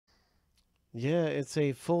Yeah, it's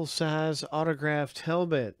a full-size autographed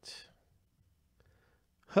helmet.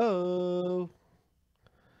 Ho!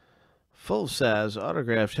 Full-size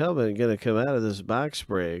autographed helmet going to come out of this box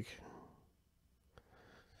break.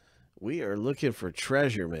 We are looking for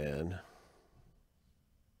treasure, man.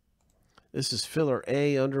 This is filler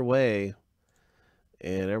A underway.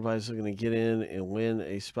 And everybody's looking to get in and win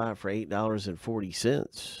a spot for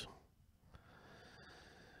 $8.40.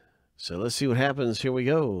 So let's see what happens. Here we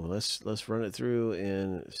go. Let's run it through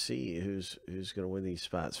and see who's going to win these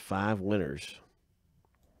spots. 5 winners.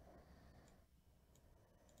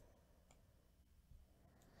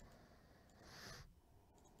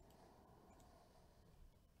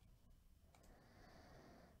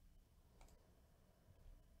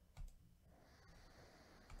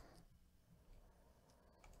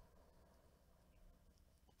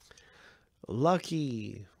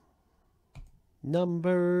 Lucky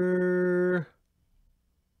number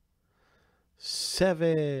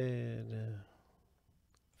 7.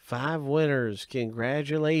 5 winners.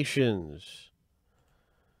 Congratulations.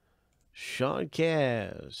 Sean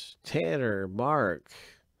Kaz, Tanner, Mark,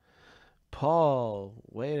 Paul.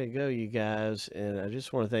 Way to go, you guys. And I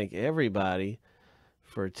just want to thank everybody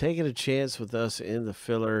for taking a chance with us in the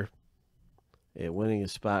filler and winning a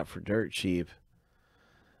spot for dirt cheap.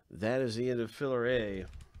 That is the end of filler A.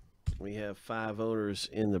 We have 5 owners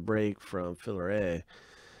in the break from filler A.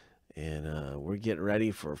 And we're getting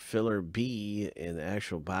ready for filler B and the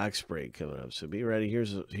actual box break coming up. So be ready.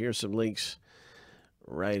 Here's some links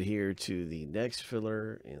right here to the next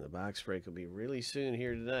filler. And the box break will be really soon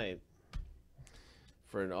here tonight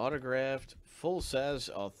for an autographed full-size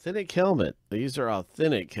authentic helmet. These are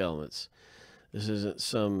authentic helmets. This isn't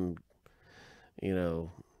some,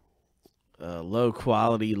 low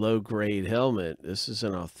quality, low grade helmet. This is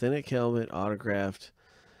an authentic helmet, autographed,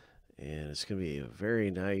 and it's going to be very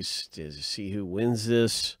nice to see who wins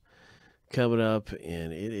this coming up.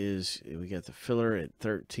 And we got the filler at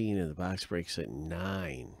 13 and the box breaks at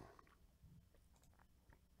 9.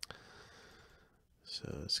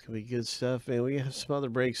 So it's going to be good stuff, man. We have some other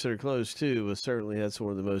breaks that are close too, but certainly that's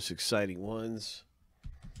one of the most exciting ones.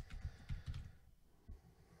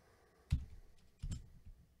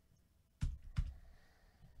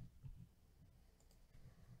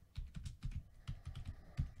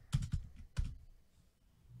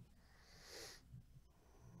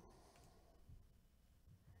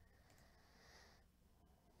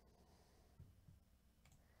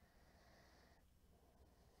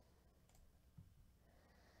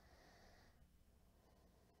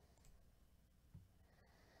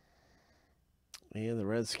 And the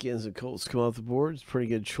Redskins and Colts come off the boards. Pretty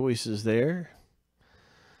good choices there.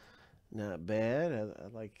 Not bad. I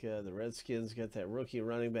like the Redskins got that rookie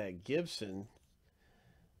running back Gibson.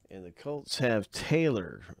 And the Colts have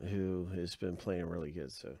Taylor, who has been playing really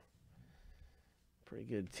good. So pretty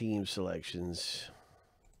good team selections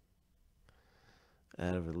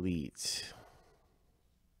out of Elite.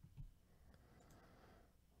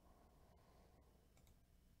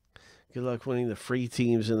 Good luck winning the free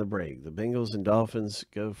teams in the break. The Bengals and Dolphins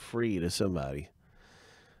go free to somebody.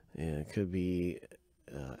 And it could be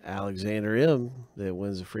Alexander M. that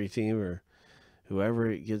wins the free team, or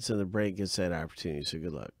whoever gets in the break gets that opportunity. So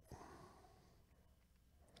good luck.